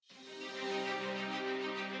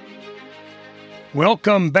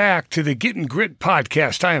Welcome back to the Getting Grit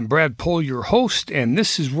podcast. I am Brad Pohl, your host, and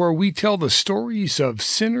this is where we tell the stories of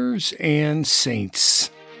sinners and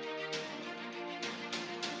saints.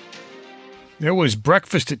 There was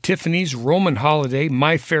Breakfast at Tiffany's, Roman Holiday,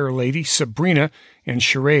 My Fair Lady, Sabrina, and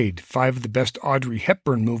Charade, 5 of the best Audrey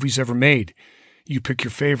Hepburn movies ever made. You pick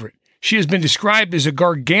your favorite. She has been described as a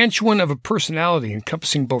gargantuan of a personality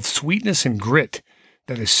encompassing both sweetness and grit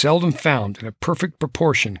that is seldom found in a perfect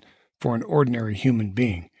proportion for an ordinary human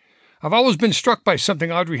being. I've always been struck by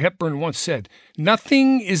something Audrey Hepburn once said.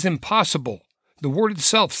 Nothing is impossible. The word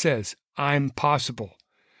itself says, I'm possible.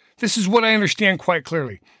 This is what I understand quite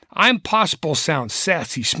clearly. I'm possible sounds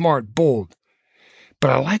sassy, smart, bold. But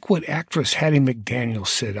I like what actress Hattie McDaniel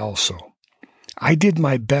said also. I did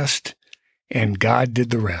my best, and God did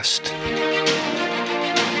the rest.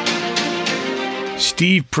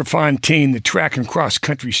 Steve Prefontaine, the track and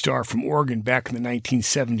cross-country star from Oregon back in the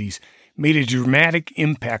 1970s, made a dramatic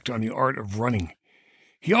impact on the art of running.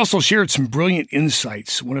 He also shared some brilliant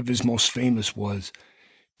insights. One of his most famous was,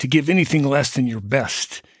 to give anything less than your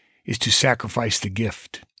best is to sacrifice the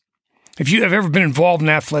gift. If you have ever been involved in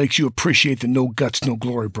athletics, you appreciate the no guts, no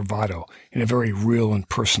glory bravado in a very real and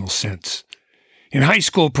personal sense. In high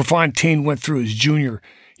school, Prefontaine went through his junior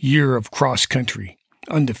year of cross-country,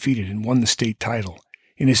 undefeated, and won the state title.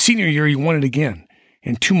 In his senior year, he won it again,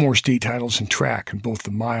 and 2 more state titles in track in both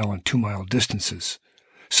the mile and 2-mile distances.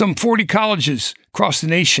 Some 40 colleges across the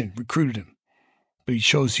nation recruited him, but he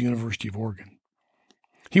chose the University of Oregon.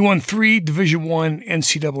 He won 3 Division I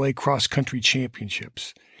NCAA cross-country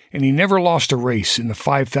championships, and he never lost a race in the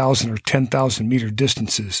 5,000 or 10,000-meter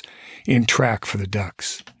distances in track for the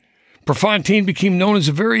Ducks. Prefontaine became known as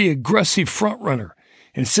a very aggressive front-runner,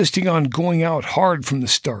 insisting on going out hard from the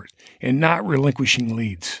start and not relinquishing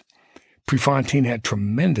leads. Prefontaine had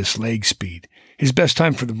tremendous leg speed. His best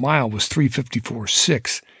time for the mile was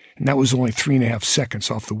 3:54.6, and that was only 3.5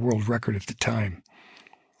 seconds off the world record at the time.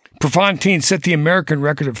 Prefontaine set the American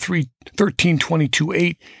record of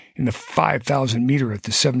 13:22.8 in the 5,000 meter at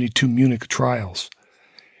the 72 Munich trials,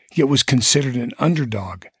 yet was considered an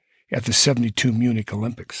underdog at the 72 Munich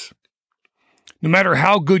Olympics. No matter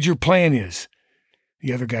how good your plan is,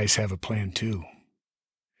 the other guys have a plan too.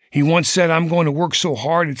 He once said, I'm going to work so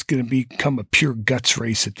hard it's going to become a pure guts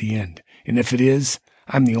race at the end. And if it is,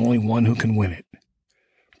 I'm the only one who can win it.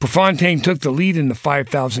 Prefontaine took the lead in the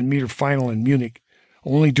 5,000-meter final in Munich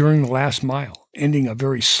only during the last mile, ending a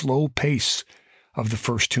very slow pace of the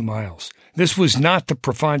first 2 miles. This was not the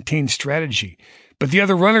Prefontaine strategy, but the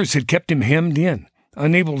other runners had kept him hemmed in,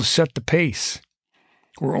 unable to set the pace,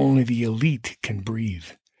 where only the elite can breathe.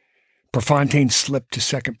 Prefontaine slipped to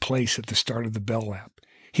second place at the start of the bell lap.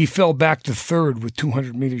 He fell back to third with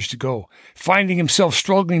 200 meters to go. Finding himself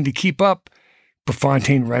struggling to keep up,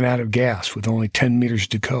 Prefontaine ran out of gas with only 10 meters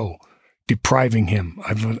to go, depriving him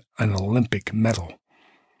of an Olympic medal.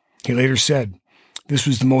 He later said, "This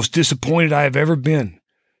was the most disappointed I have ever been.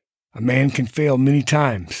 A man can fail many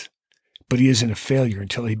times, but he isn't a failure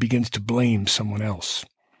until he begins to blame someone else."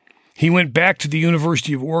 He went back to the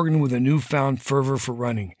University of Oregon with a newfound fervor for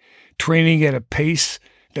running, training at a pace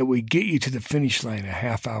that would get you to the finish line a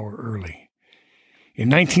half hour early. In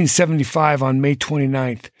 1975, on May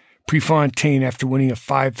 29th, Prefontaine, after winning a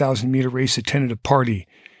 5,000-meter race, attended a party,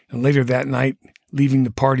 and later that night, leaving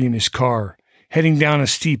the party in his car, heading down a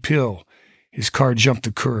steep hill, his car jumped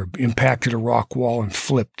the curb, impacted a rock wall, and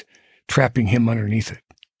flipped, trapping him underneath it.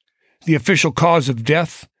 The official cause of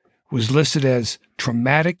death was listed as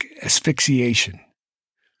traumatic asphyxiation.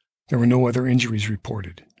 There were no other injuries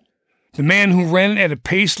reported. The man who ran at a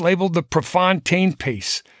pace labeled the Prefontaine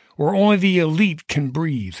pace, where only the elite can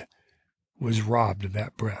breathe, was robbed of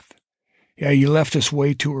that breath. Yeah, he left us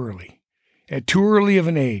way too early, at too early of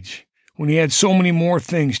an age, when he had so many more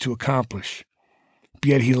things to accomplish. But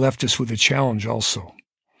yet he left us with a challenge also.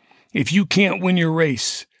 If you can't win your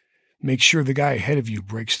race, make sure the guy ahead of you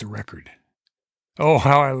breaks the record. Oh,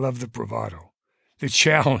 how I love the bravado, the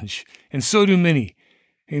challenge, and so do many.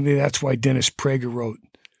 Maybe that's why Dennis Prager wrote,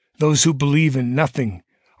 "Those who believe in nothing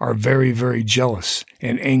are very, very jealous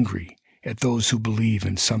and angry at those who believe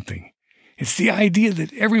in something." It's the idea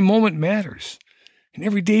that every moment matters, and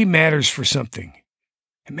every day matters for something.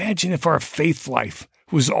 Imagine if our faith life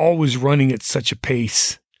was always running at such a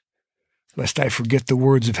pace. Lest I forget the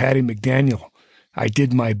words of Hattie McDaniel, I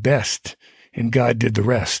did my best, and God did the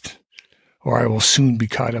rest. Or I will soon be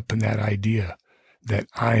caught up in that idea that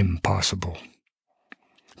I'm possible.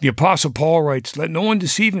 The Apostle Paul writes, "Let no one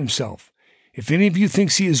deceive himself. If any of you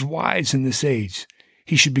thinks he is wise in this age,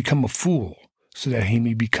 he should become a fool, so that he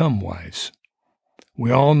may become wise." We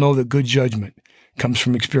all know that good judgment comes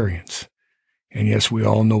from experience. And yes, we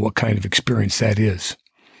all know what kind of experience that is.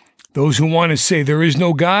 Those who want to say there is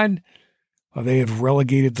no God, well, they have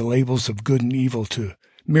relegated the labels of good and evil to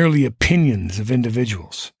merely opinions of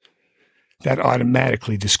individuals. That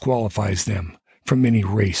automatically disqualifies them from any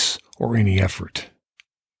race or any effort.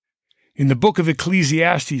 In the book of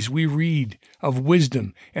Ecclesiastes, we read of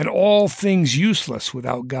wisdom and all things useless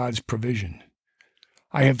without God's provision.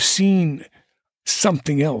 I have seen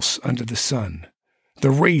something else under the sun.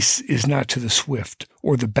 The race is not to the swift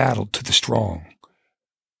or the battle to the strong,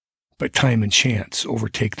 but time and chance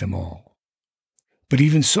overtake them all. But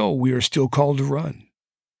even so, we are still called to run.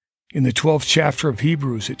 In the 12th chapter of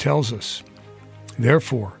Hebrews, it tells us,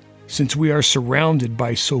 "Therefore, since we are surrounded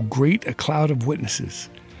by so great a cloud of witnesses,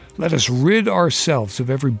 let us rid ourselves of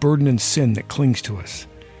every burden and sin that clings to us,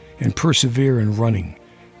 and persevere in running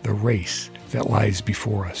the race that lies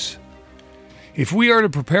before us." If we are to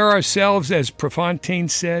prepare ourselves, as Prefontaine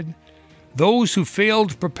said, those who fail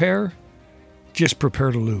to prepare just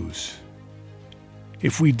prepare to lose.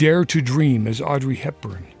 If we dare to dream as Audrey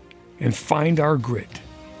Hepburn and find our grit,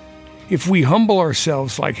 if we humble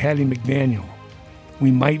ourselves like Hattie McDaniel,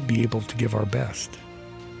 we might be able to give our best.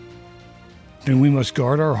 Then we must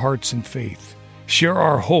guard our hearts in faith, share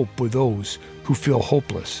our hope with those who feel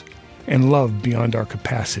hopeless, and love beyond our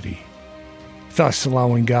capacity, thus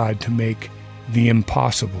allowing God to make the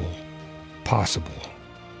impossible possible.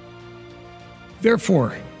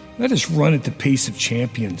 Therefore, let us run at the pace of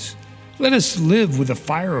champions. Let us live with a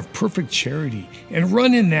fire of perfect charity and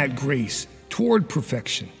run in that grace toward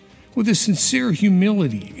perfection, with a sincere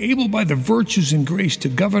humility, able by the virtues and grace to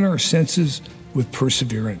govern our senses with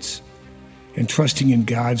perseverance, and trusting in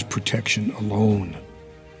God's protection alone,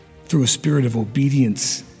 through a spirit of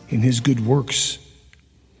obedience in His good works,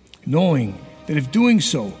 knowing that if doing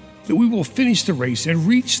so, that we will finish the race and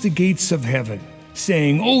reach the gates of heaven,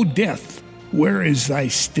 saying, "O death, where is thy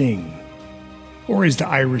sting?" Or as the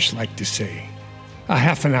Irish like to say, a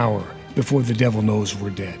half an hour before the devil knows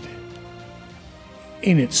we're dead.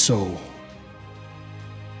 Ain't it so?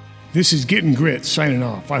 This is Getting Grit signing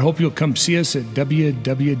off. I hope you'll come see us at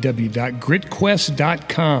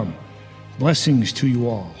www.gritquest.com. Blessings to you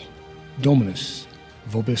all. Dominus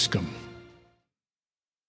Vobiscum.